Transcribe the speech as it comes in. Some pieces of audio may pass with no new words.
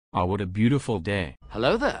Ah, what a beautiful day.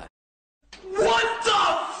 Hello there. What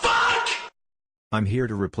the fuck? I'm here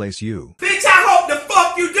to replace you. Bitch, I hope the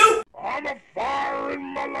fuck you do! I'm a fire in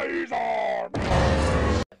my laser!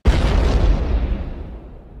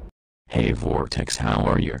 Hey Vortex, how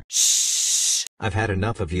are you? Shh! I've had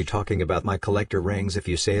enough of you talking about my collector rings. If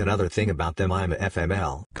you say another thing about them, I'm a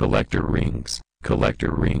FML. Collector rings,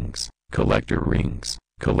 collector rings, collector rings,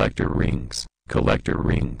 collector rings, collector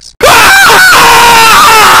rings.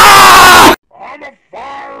 I'm a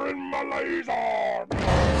fire in my laser!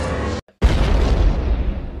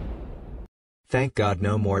 Thank God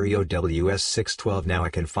no more EOWS 612. Now I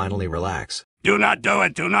can finally relax. Do not do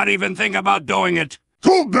it. Do not even think about doing it.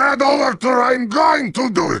 Too bad, Overture, I'm going to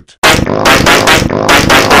do it!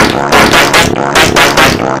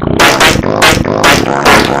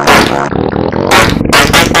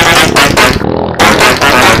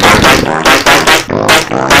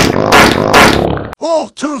 Oh,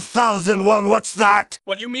 2001, what's that?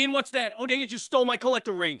 What do you mean, what's that? Oh, dang it, you stole my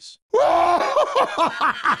collector rings.